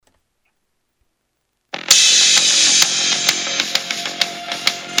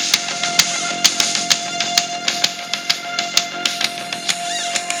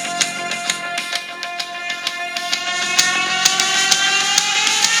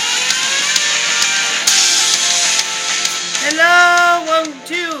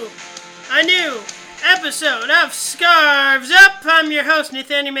episode of Scarves Up. I'm your host,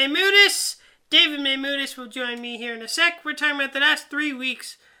 Nathaniel Maymudis. David Maymudis will join me here in a sec. We're talking about the last 3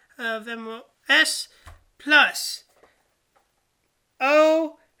 weeks of MLS Plus.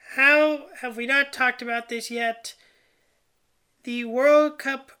 Oh, how have we not talked about this yet? The World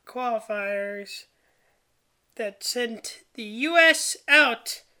Cup qualifiers that sent the U.S.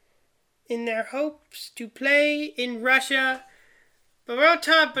 out in their hopes to play in Russia.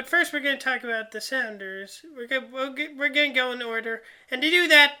 But first we're going to talk about the Sounders. We're going to go in order. And to do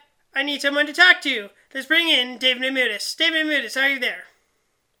that, I need someone to talk to. Let's bring in David Maymudis. David Maymudis, are you there?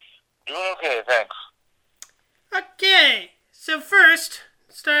 Doing okay, thanks. Okay, so first,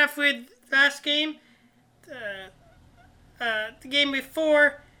 start off with last game. The game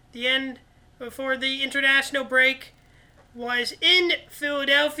before the international break was in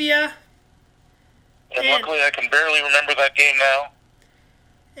Philadelphia. And luckily I can barely remember that game now.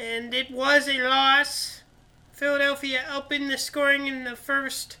 And it was a loss. Philadelphia opened the scoring in the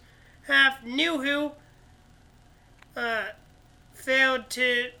first half. Nuhu failed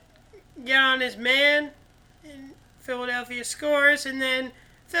to get on his man. And Philadelphia scores. And then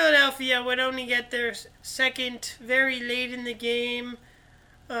Philadelphia would only get their second very late in the game.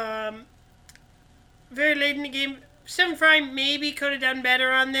 Stephen Fry maybe could have done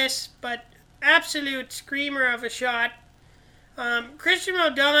better on this, but absolute screamer of a shot. Christian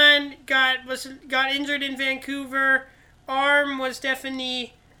Roldan got injured in Vancouver. Arm was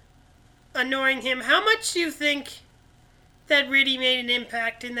definitely annoying him. How much do you think that really made an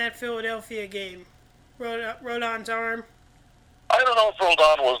impact in that Philadelphia game? Roldan's arm? I don't know if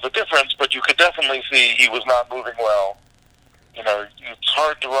Roldan was the difference, but you could definitely see he was not moving well. You know, it's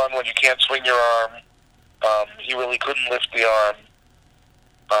hard to run when you can't swing your arm. He really couldn't lift the arm.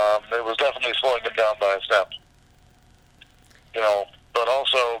 It was definitely slowing him down by a step. You know, but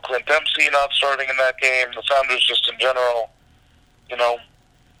also Clint Dempsey not starting in that game, the Sounders just in general, you know,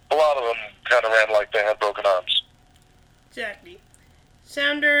 a lot of them kind of ran like they had broken arms. Exactly.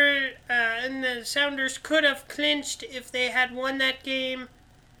 And the Sounders could have clinched if they had won that game,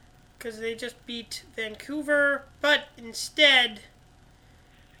 because they just beat Vancouver, but instead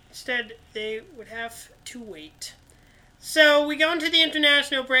they would have to wait. So we go into the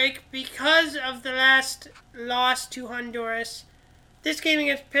international break because of the last loss to Honduras. This game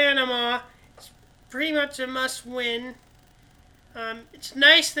against Panama is pretty much a must-win. It's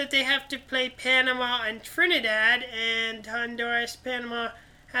nice that they have to play Panama and Trinidad, and Honduras, Panama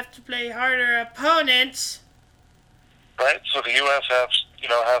have to play harder opponents. Right, so the U.S.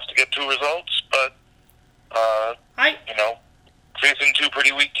 has to get 2 results, but facing 2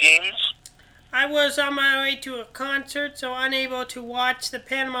 pretty weak teams. I was on my way to a concert, so unable to watch the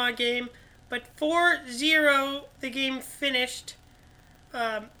Panama game. But 4-0, the game finished.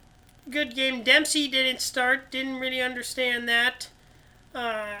 Good game. Dempsey didn't start. Didn't really understand that.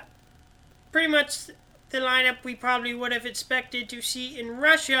 Pretty much the lineup we probably would have expected to see in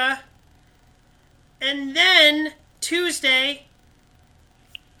Russia. And then, Tuesday...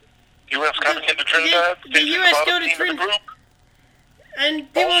 U.S. coming into Trinidad. The U.S. go to Trinidad.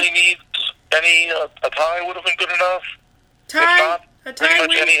 And people... Only need a tie would have been good enough. A tie pretty much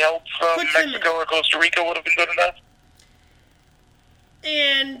win, any help from Mexico or Costa Rica would have been good enough.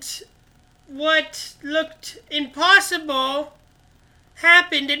 And what looked impossible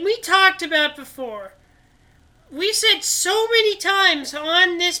happened, and we talked about before. We said so many times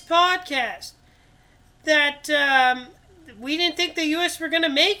on this podcast that we didn't think the U.S. were going to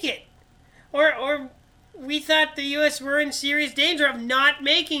make it. Or we thought the U.S. were in serious danger of not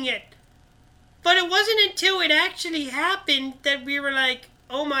making it. But it wasn't until it actually happened that we were like,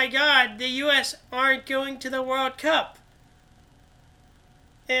 oh my God, the U.S. aren't going to the World Cup.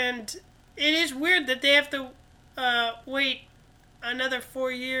 And it is weird that they have to wait another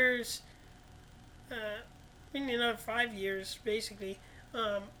 4 years, another 5 years, basically,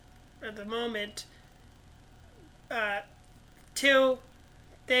 at the moment, till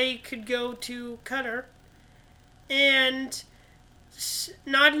they could go to Qatar. And it's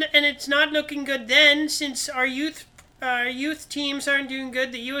not looking good then, since our youth teams aren't doing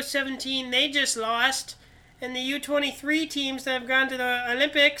good. The U.S. 17, they just lost. And the U-23 teams that have gone to the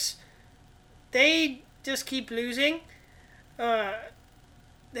Olympics, they just keep losing. They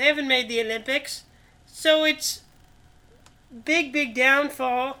haven't made the Olympics. So it's big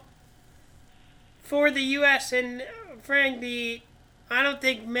downfall for the U.S. And frankly, I don't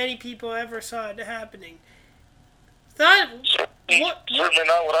think many people ever saw it happening. Certainly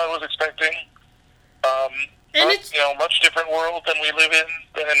not what I was expecting. It's much different world than we live in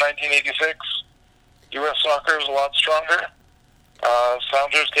than in 1986. U.S. soccer is a lot stronger.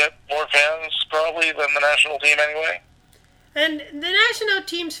 Sounders get more fans probably than the national team anyway. And the national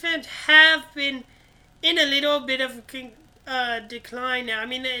team's fans have been in a little bit of decline now. I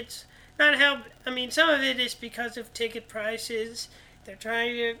mean, it's not how. I mean, some of it is because of ticket prices. They're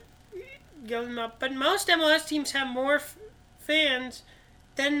trying to go them up, but most MLS teams have more fans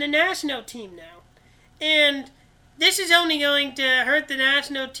than the national team now, and this is only going to hurt the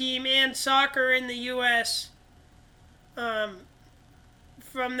national team and soccer in the U.S.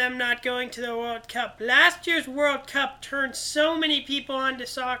 From them not going to the World Cup. Last year's World Cup turned so many people onto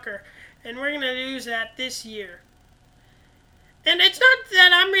soccer, and we're going to lose that this year. And it's not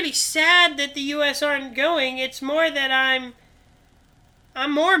that I'm really sad that the U.S. aren't going. It's more that I'm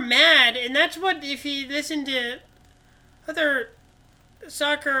more mad, and that's what, if you listen to other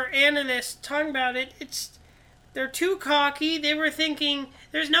soccer analysts talking about it, they're too cocky. They were thinking,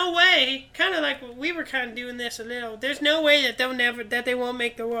 there's no way, kind of like we were kind of doing this a little, there's no way that they won't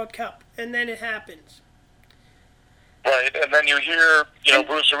make the World Cup, and then it happens. Right, and then you hear,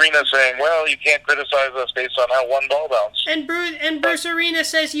 Bruce Arena saying, well, you can't criticize us based on how one ball bounced. And Bruce Arena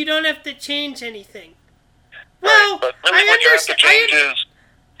says you don't have to change anything. Well, right, but really what you have to change is,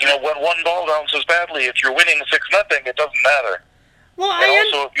 when one ball bounces badly, if you're winning 6-0, it doesn't matter. Well,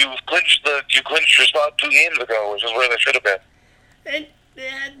 and also, if you clinched your spot 2 games ago, which is where they should have been. And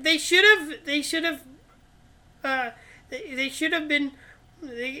they should have been.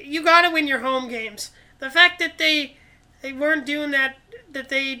 You got to win your home games. The fact that they weren't doing that, that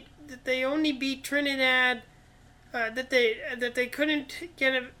they only beat Trinidad, that they couldn't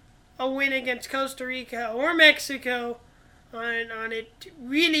get a win against Costa Rica or Mexico, on it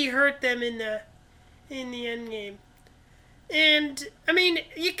really hurt them in the end game. And I mean,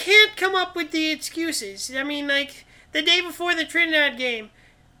 you can't come up with the excuses. I mean, like the day before the Trinidad game,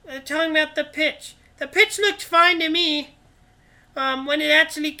 talking about the pitch. The pitch looked fine to me when it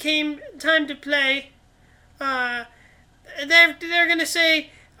actually came time to play. They're gonna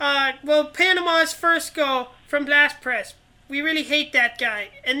say, well, Panama's first goal from Blas Press. We really hate that guy,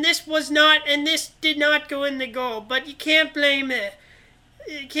 and this did not go in the goal. But you can't blame it.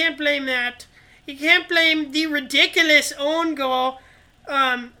 You can't blame that. You can't blame the ridiculous own goal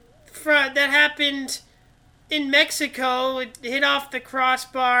that happened in Mexico. It hit off the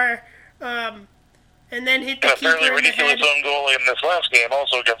crossbar, and then hit the keeper in the head. Ridiculous own goal in this last game,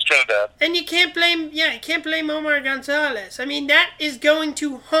 also against Trinidad. And you can't blame Omar Gonzalez. I mean, that is going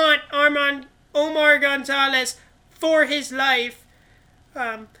to haunt Omar Gonzalez for his life.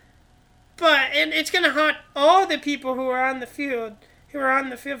 And it's going to haunt all the people who are on the field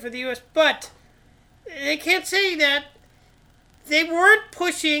for the U.S. But they can't say that they weren't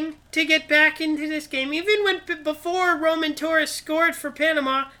pushing to get back into this game. Even before Roman Torres scored for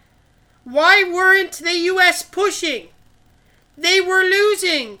Panama, why weren't the U.S. pushing? They were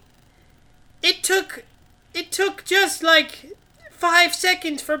losing. It took just like 5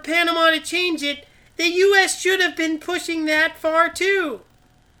 seconds for Panama to change it. The U.S. should have been pushing that far too.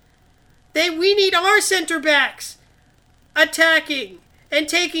 We need our center backs attacking and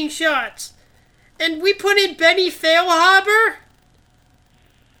taking shots. And we put in Benny Feilhaber?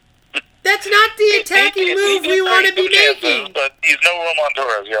 That's not the attacking move we want to be making. But he's no Roman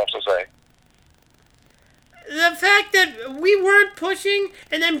Torres, you have to say. The fact that we weren't pushing,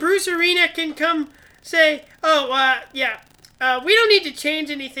 and then Bruce Arena can come say, we don't need to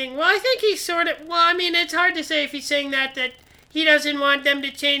change anything. Well, I think he's it's hard to say if he's saying that he doesn't want them to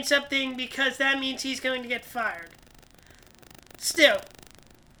change something because that means he's going to get fired. Still,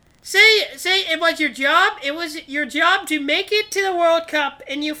 say it was your job. It was your job to make it to the World Cup,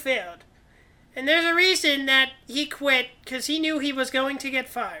 and you failed. And there's a reason that he quit, because he knew he was going to get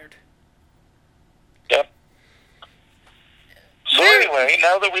fired. Yep. So anyway,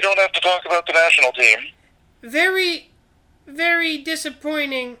 now that we don't have to talk about the national team. Very, very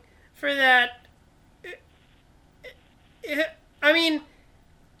disappointing for that. I mean,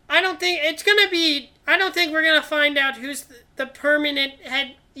 I don't think we're going to find out who's the permanent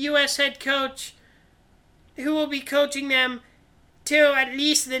U.S. head coach who will be coaching them till at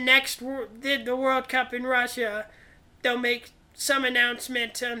least the World Cup in Russia. They'll make some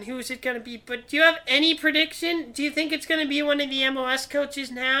announcement on who's it going to be. But do you have any prediction? Do you think it's going to be one of the MLS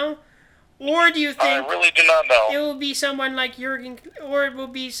coaches now? Or do you think I really do not know. It will be someone like Jurgen, or it will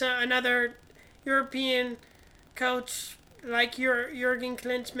be another European coach like Jurgen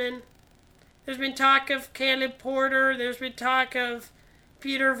Klinsmann? There's been talk of Caleb Porter. There's been talk of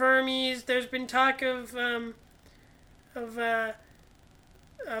Peter Vermes. There's been talk of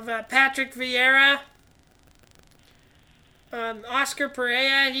Patrick Vieira. Oscar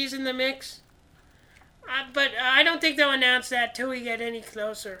Pereira, he's in the mix. But I don't think they'll announce that till we get any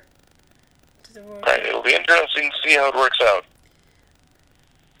closer to the World Right, Cup. it'll be interesting to see how it works out.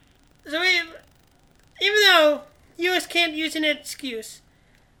 So even though U.S. can't use an excuse,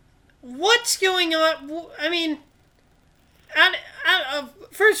 what's going on? I mean,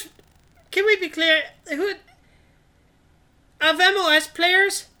 first, can we be clear? Who of MLS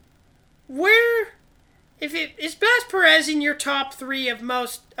players? Is Blas Perez in your top 3 of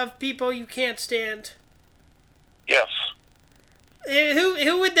most of people you can't stand? Yes.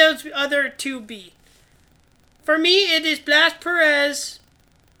 Who would those other 2 be? For me, it is Blas Perez,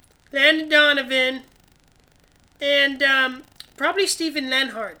 Landon Donovan, and probably Steven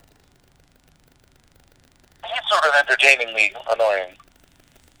Lenhart. He's sort of entertainingly annoying.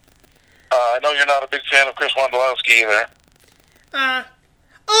 I know you're not a big fan of Chris Wondolowski either.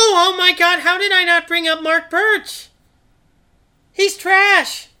 Oh my God, how did I not bring up Mark Birch? He's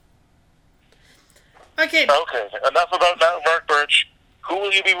trash. Okay, enough about Mark Birch. Who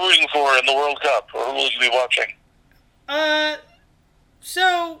will you be rooting for in the World Cup, or who will you be watching?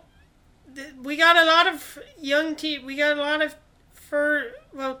 So we got a lot of young teams. We got a lot of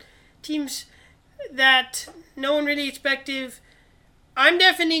teams that no one really expected. I'm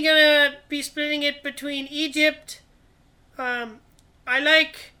definitely gonna be splitting it between Egypt. I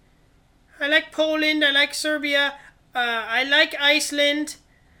like Poland. I like Serbia. I like Iceland.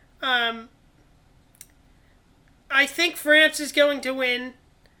 I think France is going to win.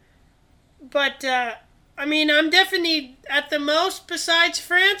 But, I mean, I'm definitely, at the most, besides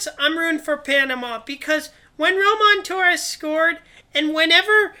France, I'm rooting for Panama. Because when Roman Torres scored, and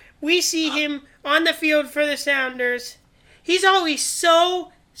whenever we see him on the field for the Sounders, he's always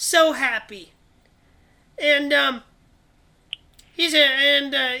so happy. And, he's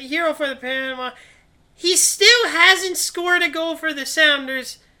a hero for the Panama. He still hasn't scored a goal for the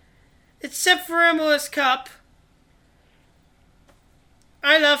Sounders, except for MLS Cup.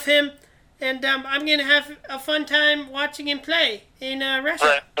 I love him, and I'm going to have a fun time watching him play in Russia.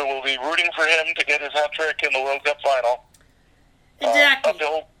 Right, so we'll be rooting for him to get his hat trick in the World Cup final. Exactly.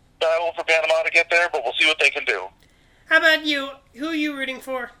 Uphill battle for Panama to get there, but we'll see what they can do. How about you? Who are you rooting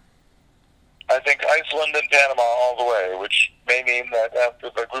for? I think Iceland and Panama all the way, which may mean that after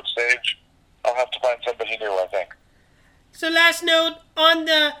the group stage, I'll have to find somebody new, I think. So last note on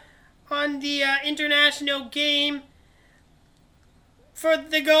the international game for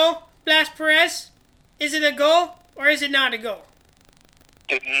the goal, Blas Perez. Is it a goal or is it not a goal?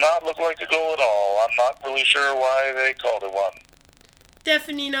 Did not look like a goal at all. I'm not really sure why they called it one.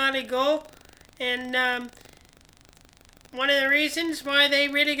 Definitely not a goal, and one of the reasons why they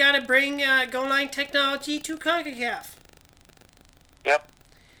really got to bring goal line technology to CONCACAF. Yep.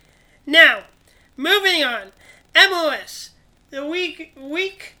 Now, moving on. MLS. The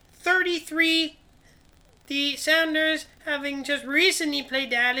week 33, the Sounders, having just recently played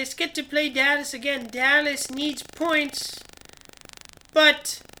Dallas, get to play Dallas again. Dallas needs points,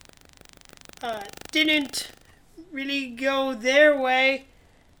 but didn't really go their way.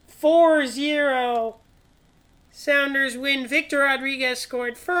 4-0. Sounders win. Victor Rodriguez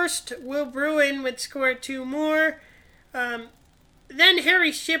scored first. Will Bruin would score 2 more. Then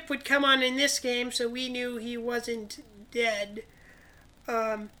Harry Shipp would come on in this game, so we knew he wasn't dead.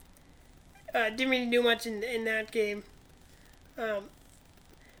 Didn't really do much in that game. And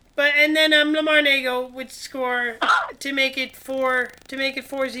then Lamar Nago would score to make it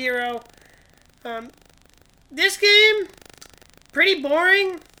 4-0. This game, pretty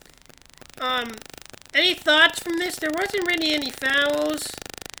boring. Any thoughts from this? There wasn't really any fouls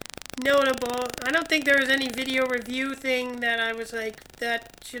notable. I don't think there was any video review thing that I was like,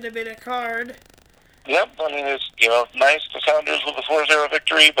 that should have been a card. Yep, I mean, it's, nice, the Sounders with a 4-0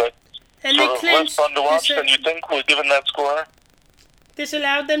 victory, but and sort of less fun to watch than you think, given that score. This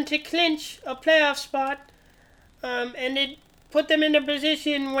allowed them to clinch a playoff spot, and it put them in a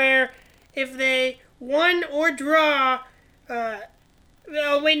position where if they won or draw,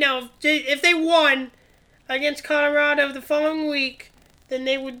 if they won against Colorado the following week, then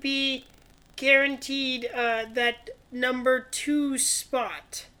they would be guaranteed that number 2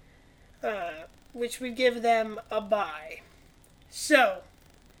 spot, which would give them a bye. So,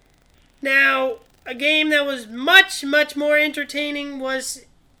 now, a game that was much, much more entertaining was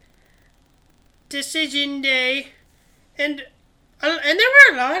Decision Day, and there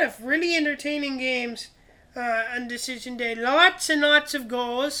were a lot of really entertaining games on Decision Day. Lots and lots of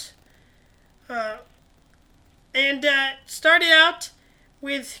goals. And started out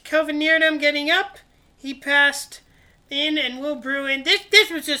with Kelvin Neardham getting up. He passed in, and Will Bruin.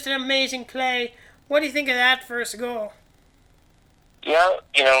 This was just an amazing play. What do you think of that first goal? Yeah,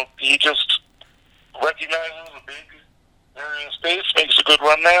 he just recognizes a big area of space, makes a good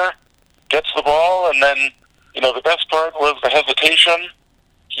run there, gets the ball, and then, the best part was the hesitation.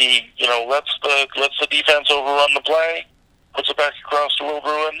 He, lets the defense overrun the play, puts it back across to Will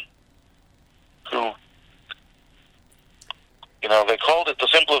Bruin, who, they called it the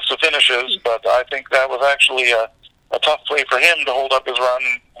simplest of finishes, but I think that was actually a tough play for him to hold up his run,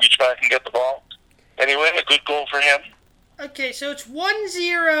 reach back and get the ball. Anyway, a good goal for him. Okay, so it's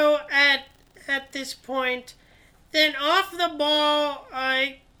 1-0 at this point. Then off the ball,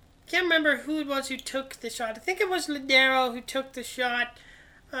 I can't remember who it was who took the shot. I think it was Ladero who took the shot.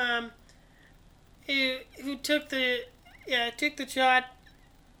 Who took the shot.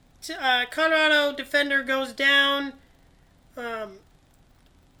 Colorado defender goes down.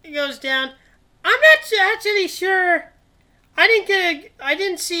 He goes down. I'm not actually sure. I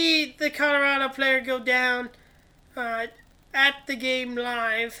didn't see the Colorado player go down at the game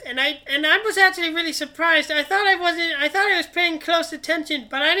live, and I was actually really surprised. I thought I was paying close attention,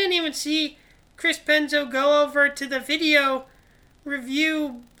 but I didn't even see Chris Penzo go over to the video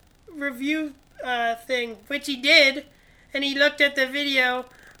review thing, which he did, and he looked at the video.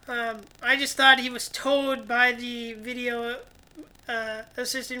 I just thought he was told by the video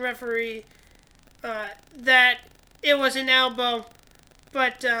assistant referee that it was an elbow,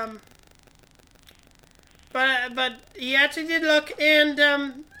 but he actually did look, and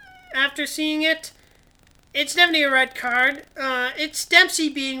after seeing it, it's definitely a red card. It's Dempsey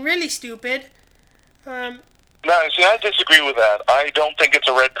being really stupid. No, see, I disagree with that. I don't think it's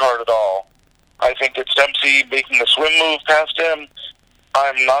a red card at all. I think it's Dempsey making a swim move past him.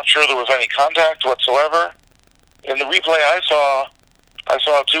 I'm not sure there was any contact whatsoever. In the replay I saw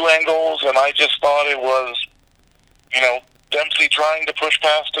two angles, and I just thought it was, Dempsey trying to push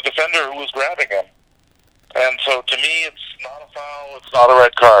past a defender who was grabbing him. And so, to me, it's not a foul. It's not a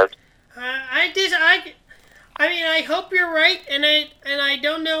red card. I hope you're right, and I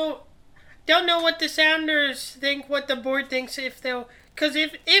don't know what the Sounders think, what the board thinks, because they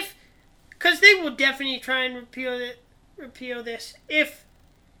will definitely try and repeal this if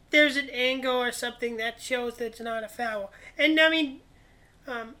there's an angle or something that shows that it's not a foul. And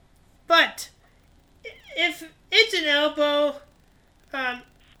but if it's an elbow,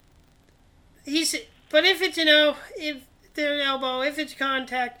 if it's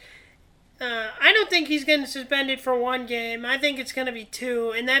contact, I don't think he's going to suspend it for 1 game. I think it's going to be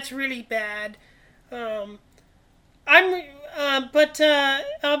 2, and that's really bad. But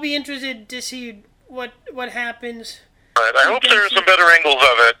I'll be interested to see what happens. Right. I hope there are some better angles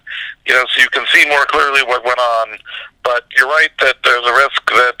of it, so you can see more clearly what went on. But you're right that there's a risk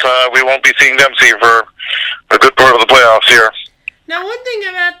that we won't be seeing Dempsey for a good part of the playoffs here. Now, one thing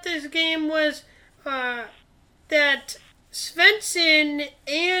about this game was that Svensson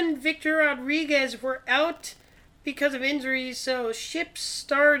and Victor Rodriguez were out because of injuries, so Shipp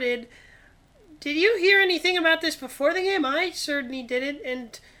started. Did you hear anything about this before the game? I certainly didn't,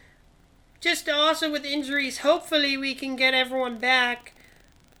 and just also with injuries, hopefully we can get everyone back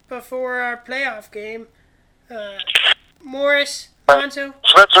before our playoff game. Morris, Alonso.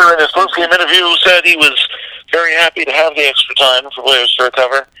 Spencer, in his post-game interview, said he was very happy to have the extra time for players to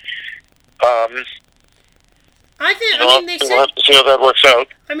recover. We'll have to see how that works out.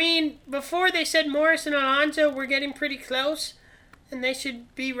 Before they said Morris and Alonso were getting pretty close, and they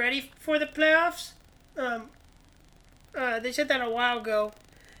should be ready for the playoffs. They said that a while ago.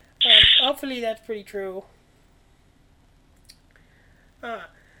 Hopefully that's pretty true. But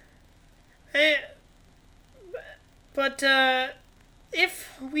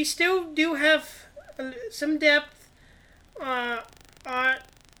if we still do have some depth,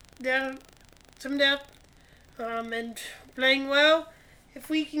 and playing well, if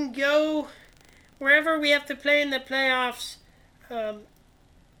we can go wherever we have to play in the playoffs,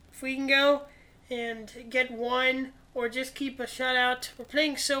 if we can go and get 1 or just keep a shutout. We're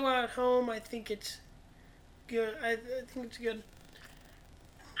playing so well at home. I think it's good. I think it's good.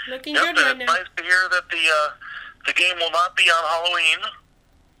 Looking good right now. It's nice to hear that the game will not be on Halloween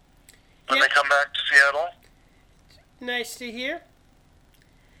when they come back to Seattle. Nice to hear.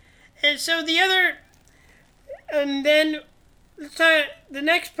 And so then the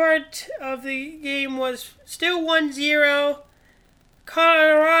next part of the game was still 1-0.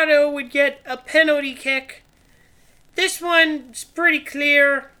 Colorado would get a penalty kick. This one's pretty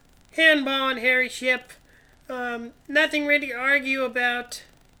clear. Handball on Harry Shipp. Nothing really to argue about.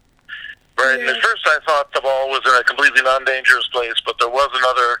 Right, and at first I thought the ball was in a completely non-dangerous place, but there was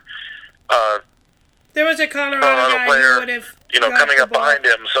another... there was a Colorado guy player, who would have... coming up behind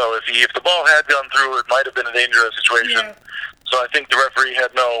him, so if the ball had gone through, it might have been a dangerous situation. Yeah. So I think the referee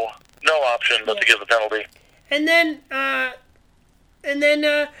had no no option but to give the penalty. And then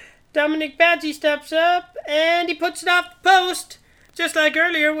Dominic Badgie steps up and he puts it off the post, just like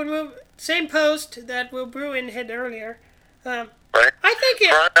earlier same post that Will Bruin hit earlier. Right. I think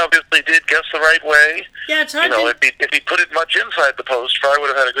Fry obviously did guess the right way. Yeah, it's hard. If he put it much inside the post, Fry would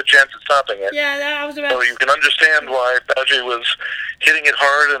have had a good chance at stopping it. Yeah, I was about. So you can understand why Badgie was hitting it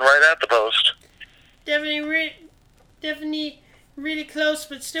hard and right at the post. Definitely really close,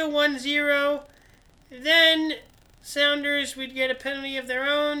 but still 1-0. Then Sounders would get a penalty of their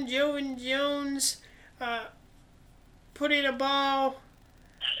own. Jovan Jones putting a ball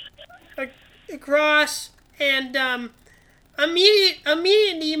across, and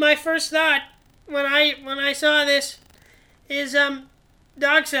immediately my first thought when I saw this is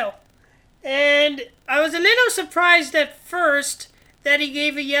Dogso, and I was a little surprised at first that he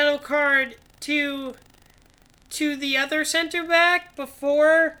gave a yellow card to the other center back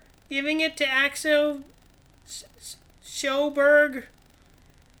before giving it to Axel Sjoberg.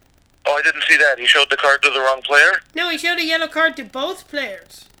 Oh, I didn't see that. He showed the card to the wrong player? No, he showed a yellow card to both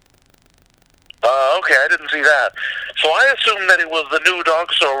players. Okay, I didn't see that. So I assumed that it was the new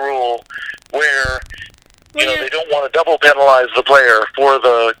Dogso rule where, they don't want to double penalize the player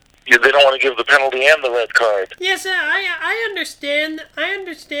they don't want to give the penalty and the red card. Yes, I understand. I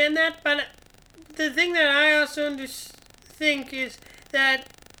understand that, but the thing that I also think is that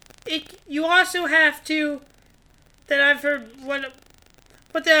you also have to, that I've heard what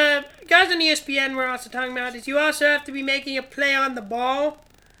the guys on ESPN were also talking about, is you also have to be making a play on the ball.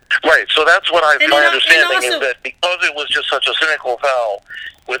 Right, so that's what my understanding also, is, that because it was just such a cynical foul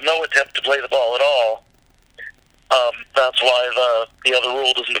with no attempt to play the ball at all, that's why the other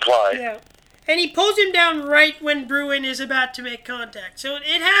rule doesn't apply. Yeah. And he pulls him down right when Bruin is about to make contact. So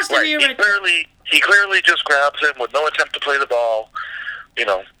it has to be a red card. He clearly just grabs him with no attempt to play the ball.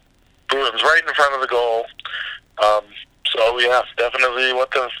 Bruin's right in front of the goal. So yeah, definitely what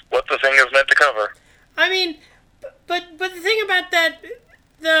the thing is meant to cover. I mean, but the thing about that,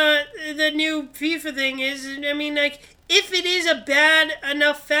 the new FIFA thing is, I mean, like, if it is a bad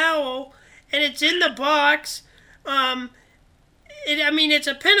enough foul and it's in the box, it's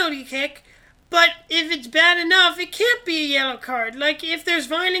a penalty kick. But if it's bad enough, it can't be a yellow card. Like, if there's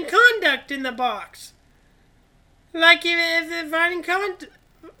violent conduct in the box. Like, if the violent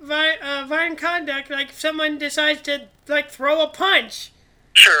conduct, like, if someone decides to, like, throw a punch.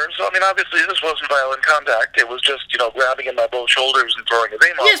 Sure. So, obviously this wasn't violent contact. It was just, grabbing him by both shoulders and throwing his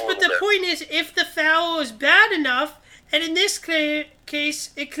aim off. Yes, but the point is, if the foul was bad enough, and in this case,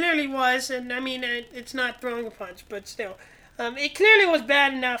 it clearly was, and, it's not throwing a punch, but still. It clearly was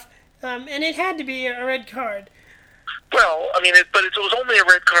bad enough. And it had to be a red card. Well, but it was only a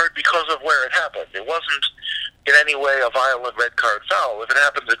red card because of where it happened. It wasn't in any way a violent red card foul. If it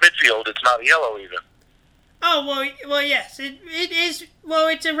happens at midfield, it's not a yellow even. Oh, well, yes. It is. Well,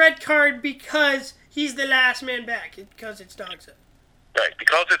 it's a red card because he's the last man back, because it's Dogso. Right,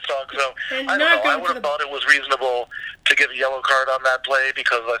 because it's Dogso. And I don't know. I would have thought it was reasonable to give a yellow card on that play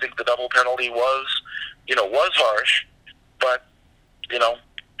because I think the double penalty was harsh. But,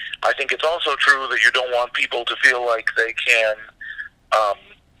 I think it's also true that you don't want people to feel like they can,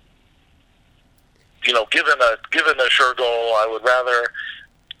 given a sure goal, I would rather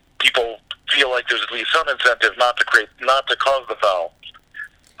people feel like there's at least some incentive not to cause the foul.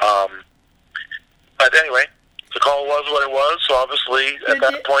 But anyway, the call was what it was. So obviously, at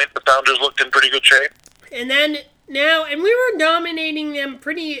that point, the Sounders looked in pretty good shape. And then and we were dominating them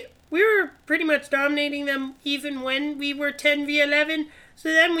We were pretty much dominating them even when we were 10v11. So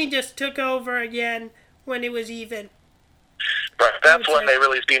then we just took over again when it was even. Right, that's when they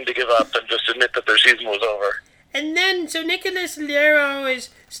really seemed to give up and just admit that their season was over. And then, so Nicolas Lodeiro is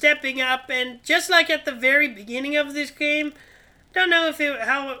stepping up, and just like at the very beginning of this game, don't know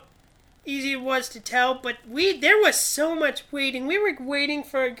how easy it was to tell, but there was so much waiting. We were waiting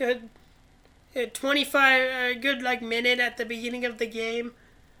for a good minute at the beginning of the game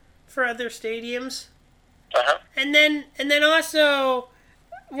for other stadiums. Uh-huh. And then also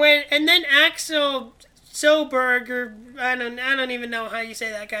and then Axel Sjoberg, or I don't even know how you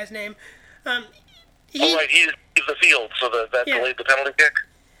say that guy's name. He's the field, so that delayed the penalty kick.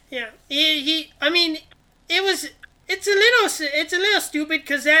 Yeah, it's a little stupid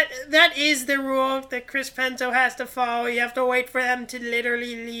because that is the rule that Chris Penzo has to follow. You have to wait for them to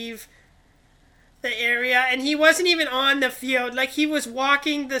literally leave the area, and he wasn't even on the field. Like, he was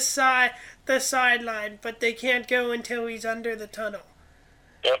walking the sideline, but they can't go until he's under the tunnel.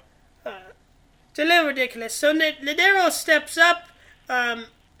 Yep. It's a little ridiculous. So Lodeiro steps up.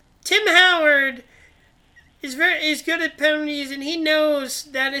 Tim Howard is good at penalties, and he knows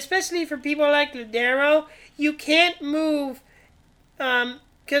that, especially for people like Lodeiro, you can't move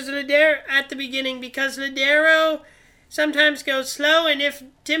because Lodeiro at the beginning, because Lodeiro sometimes goes slow, and if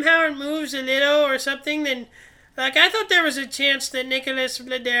Tim Howard moves a little or something, then like I thought there was a chance that Nicholas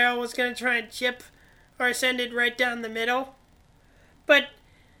Lodeiro was going to try and chip or send it right down the middle, but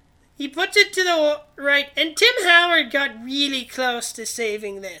he puts it to the right, and Tim Howard got really close to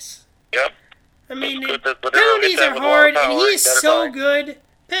saving this. Yep. I mean, penalties are hard, and he's so good.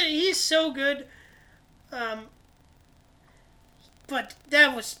 He's so good. But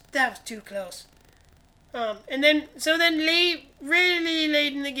that was too close. And then really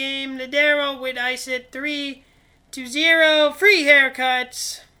late in the game, Lodeiro would ice it 3-0, free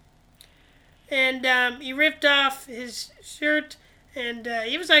haircuts, and he ripped off his shirt, and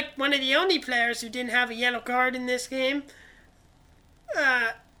he was like one of the only players who didn't have a yellow card in this game.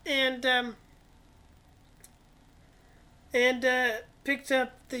 And picked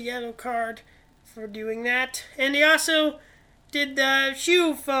up the yellow card for doing that. And he also did the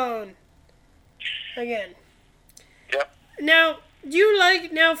shoe phone again. Yep. Now,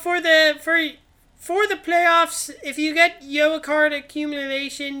 for the playoffs, if you get yellow card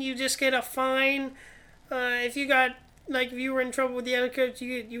accumulation, you just get a fine. If you were in trouble with the yellow cards,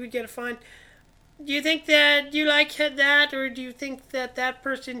 you would get a fine. Do you think that you like that, or do you think that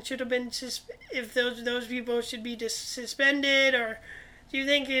person should have been if those people should be suspended, or do you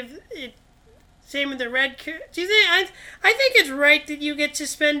think same with the red card? Do you think I think it's right that you get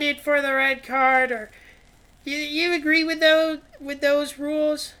suspended for the red card, or you agree with those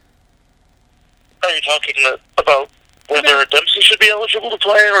rules? Are you talking about whether Dempsey should be eligible to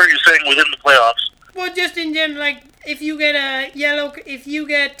play, or are you saying within the playoffs? Well, just in general, like if you get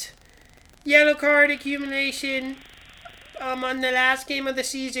yellow card accumulation on the last game of the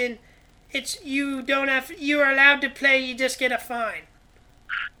season, you are allowed to play, you just get a fine.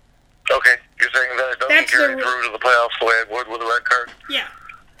 Okay, you're saying that it doesn't carry through to the playoffs the way it would with a red card? Yeah.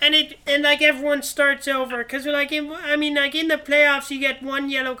 And like everyone starts over, because like in the playoffs you get one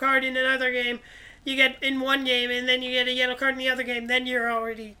yellow card in another game, you get in one game, and then you get a yellow card in the other game, then you're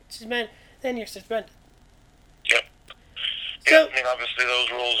already suspended. Then you're suspended. Yep. Yeah, I mean, obviously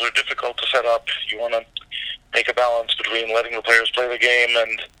those rules are difficult to set up. You want to make a balance between letting the players play the game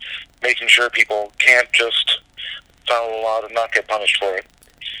and making sure people can't just foul a lot and not get punished for it.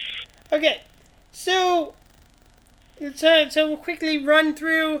 Okay, so we'll quickly run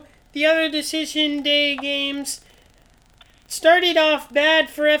through the other decision day games. Started off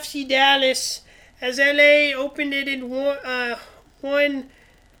bad for FC Dallas as LA opened it in one,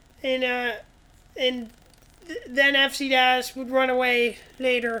 and then FC Dallas would run away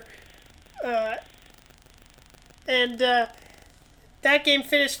later. And that game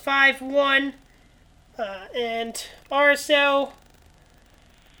finished 5-1. And RSL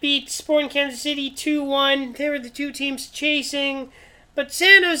beat Sporting Kansas City 2-1. They were the two teams chasing. But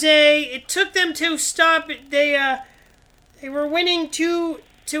San Jose, it took them to stop. They were winning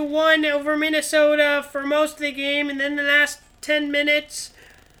 2-1 over Minnesota for most of the game. And then the last 10 minutes,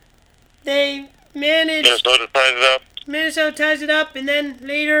 they managed. Minnesota ties it up, and then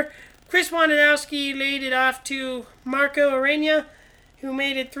later, Chris Wondolowski laid it off to Marco Arena, who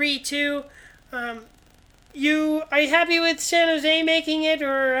made it 3-2. Are you happy with San Jose making it,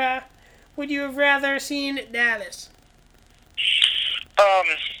 or would you have rather seen Dallas?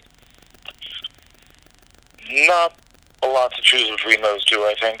 Not a lot to choose between those two,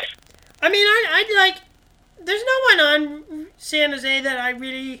 I think. I mean, I'd like. There's no one on San Jose that I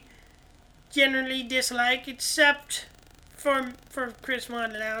really generally dislike, except for Chris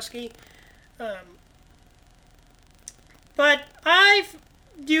Wondolowski. But I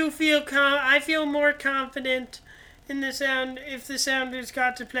feel more confident in if the Sounders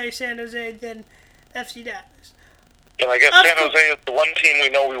got to play San Jose than FC Dallas. And I guess San Jose is the one team we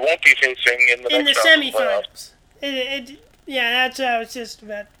know we won't be facing in the semifinals. That's what I was just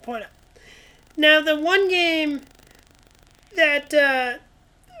about to point out. Now, the one game that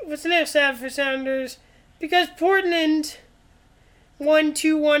was a little sad for Sounders, because Portland won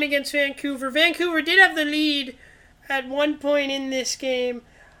 2-1 against Vancouver. Vancouver did have the lead at one point in this game.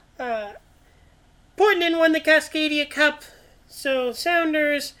 Portland won the Cascadia Cup, so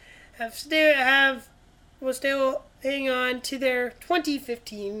Sounders will still hang on to their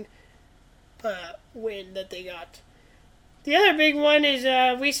 2015 win that they got. The other big one is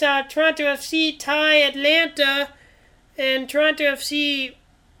we saw Toronto FC tie Atlanta, and Toronto FC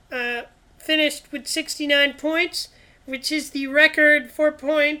finished with 69 points, which is the record for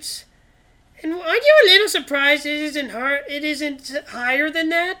points. And aren't you a little surprised it isn't higher than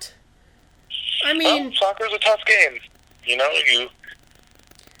that? I mean, soccer's a tough game.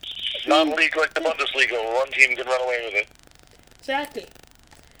 Not a league like the Bundesliga where one team can run away with it. Exactly.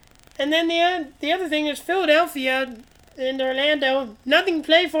 And then the other thing is Philadelphia and Orlando, nothing to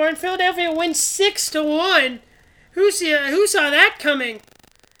play for, and Philadelphia wins 6-1. Who saw that coming?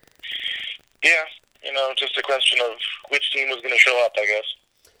 Yeah, just a question of which team was going to show up, I guess.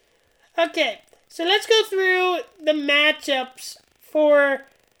 Okay, so let's go through the matchups for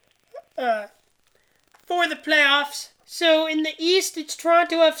the playoffs. So in the East, it's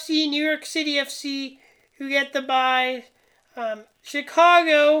Toronto FC, New York City FC who get the bye.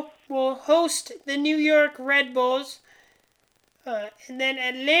 Chicago will host the New York Red Bulls, and then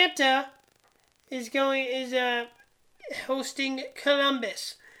Atlanta is hosting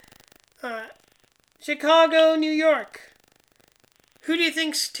Columbus. Chicago, New York. Who do you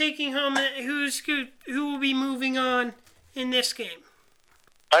think's taking home? Who will be moving on in this game?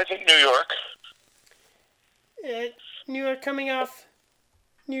 I think New York. New York coming off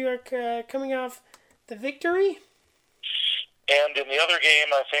the victory. And in the other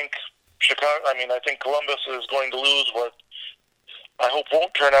game, I think Columbus is going to lose what I hope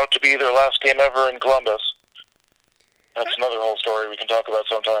won't turn out to be their last game ever in Columbus. That's another whole story we can talk about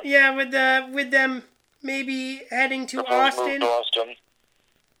sometime. Yeah, with them maybe heading to Austin. Move to Austin.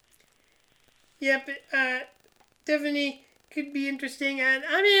 Yep, definitely could be interesting. And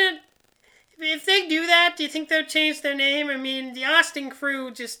I mean, if they do that, do you think they'll change their name? I mean, the Austin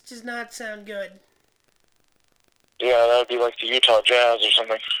Crew just does not sound good. Yeah, that would be like the Utah Jazz or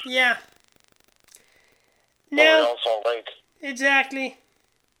something. Yeah. Or Now, Real Salt Lake. Exactly.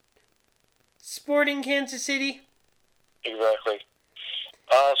 Sporting Kansas City. Exactly.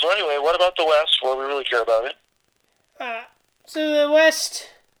 So anyway, what about the West? Well, we really care about it. So the West,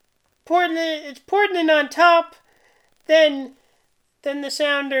 it's Portland on top, then the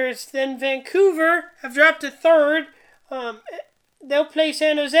Sounders, then Vancouver have dropped to third. They'll play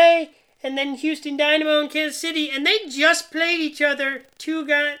San Jose, and then Houston Dynamo and Kansas City, and they just played each other two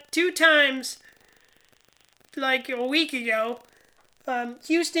times like a week ago.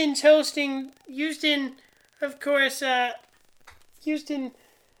 Houston's hosting Houston, of course. Houston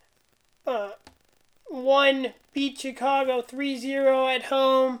beat Chicago 3-0 at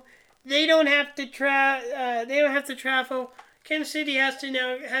home. They don't have to travel. Kansas City has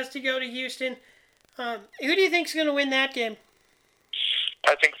to go to Houston. Who do you think's going to win that game?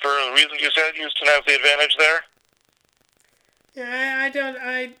 I think for the reasons you said, Houston has the advantage there. Yeah,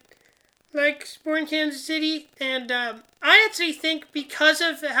 I like Sporting Kansas City, and I actually think because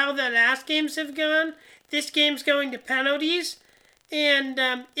of how the last games have gone, this game's going to penalties. And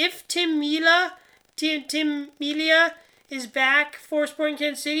if Tim Melia is back for Sporting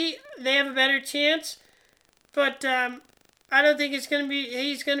Kansas City, they have a better chance. But I don't think he's going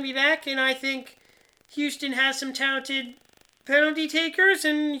to be back, and I think Houston has some talented penalty takers,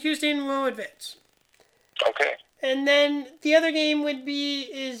 and Houston will advance. Okay. And then the other game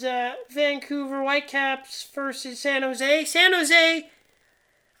is Vancouver Whitecaps versus San Jose. San Jose,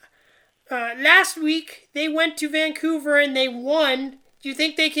 last week, they went to Vancouver and they won. Do you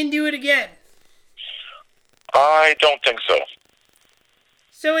think they can do it again? I don't think so.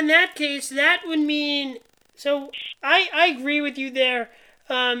 So in that case, that would mean... So I agree with you there.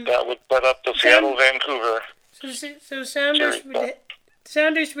 That would set up the Seattle-Vancouver. So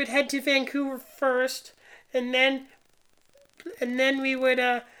Sounders would head to Vancouver first, and then we would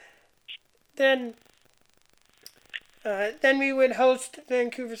host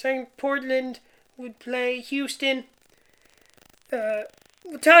Vancouver. Second, Portland would play Houston. We'll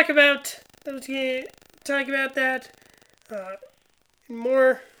talk about that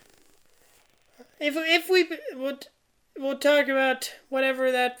more. We'll talk about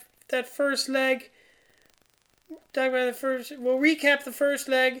whatever that first leg. We'll recap the first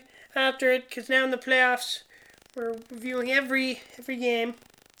leg after it, because now in the playoffs, we're reviewing every game.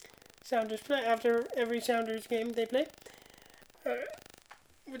 Sounders play after every Sounders game they play,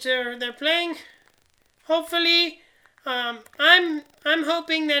 which they're playing. Hopefully, I'm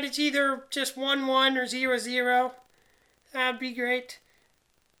hoping that it's either just 1-1 or 0-0. That'd be great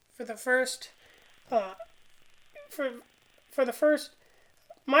for the first. For the first.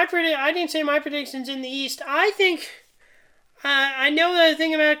 I didn't say my predictions in the East. I think I know the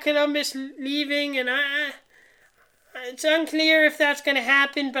thing about Columbus leaving, and it's unclear if that's going to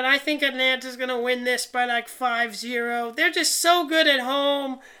happen, but I think Atlanta's going to win this by like 5-0. They're just so good at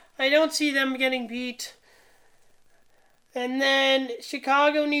home. I don't see them getting beat. And then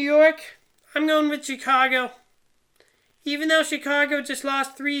Chicago, New York. I'm going with Chicago. Even though Chicago just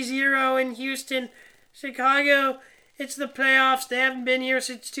lost 3-0 in Houston, Chicago It's the playoffs. They haven't been here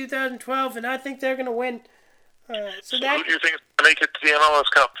since 2012, and I think they're going to win. So who do you think is going to make it to the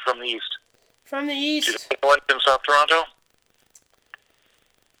MLS Cup from the East? From the East? Do you think one can stop Toronto?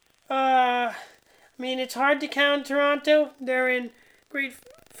 I mean, it's hard to count Toronto. They're in great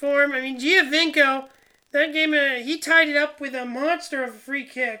form. I mean, Giovinco, that game, he tied it up with a monster of a free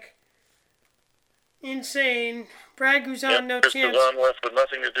kick. Insane. Brad Guzan, no chance. Guzan left with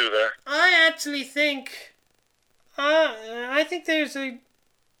nothing to do there. I actually think... I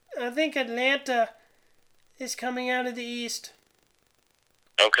think Atlanta is coming out of the East.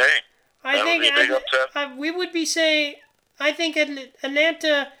 Okay. I think would be a big upset. We would be saying, I think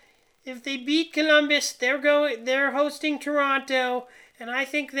Atlanta, if they beat Columbus, they're hosting Toronto, and I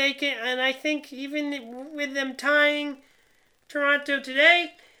think they can. And I think even with them tying Toronto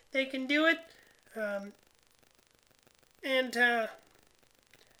today, they can do it. I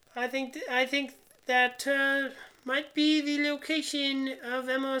think that might be the location of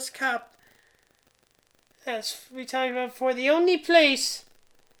MLS Cup. As we talked about before, the only place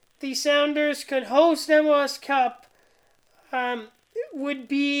the Sounders could host MLS Cup would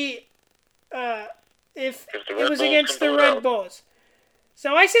be if it was against the Red Bulls.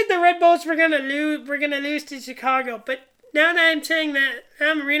 So I said the Red Bulls were gonna lose. We're gonna lose to Chicago, but now that I'm saying that,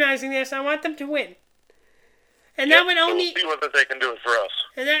 I'm realizing this. I want them to win, and that would only see whether they can do it for us.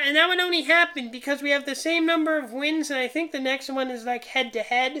 And that would only happen because we have the same number of wins, and I think the next one is like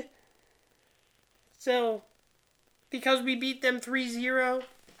head-to-head. So, because we beat them 3-0,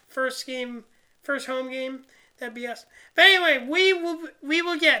 first home game, that'd be us. But anyway, we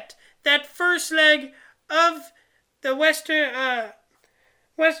will get that first leg of the Western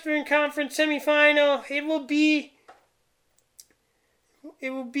Conference semifinal. It will be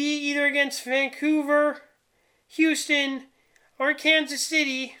either against Vancouver, Houston, or Kansas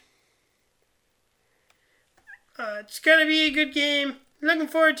City. It's going to be a good game. Looking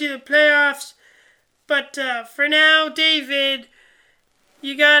forward to the playoffs. But for now, David,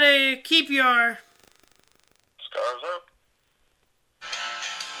 you got to keep your stars up.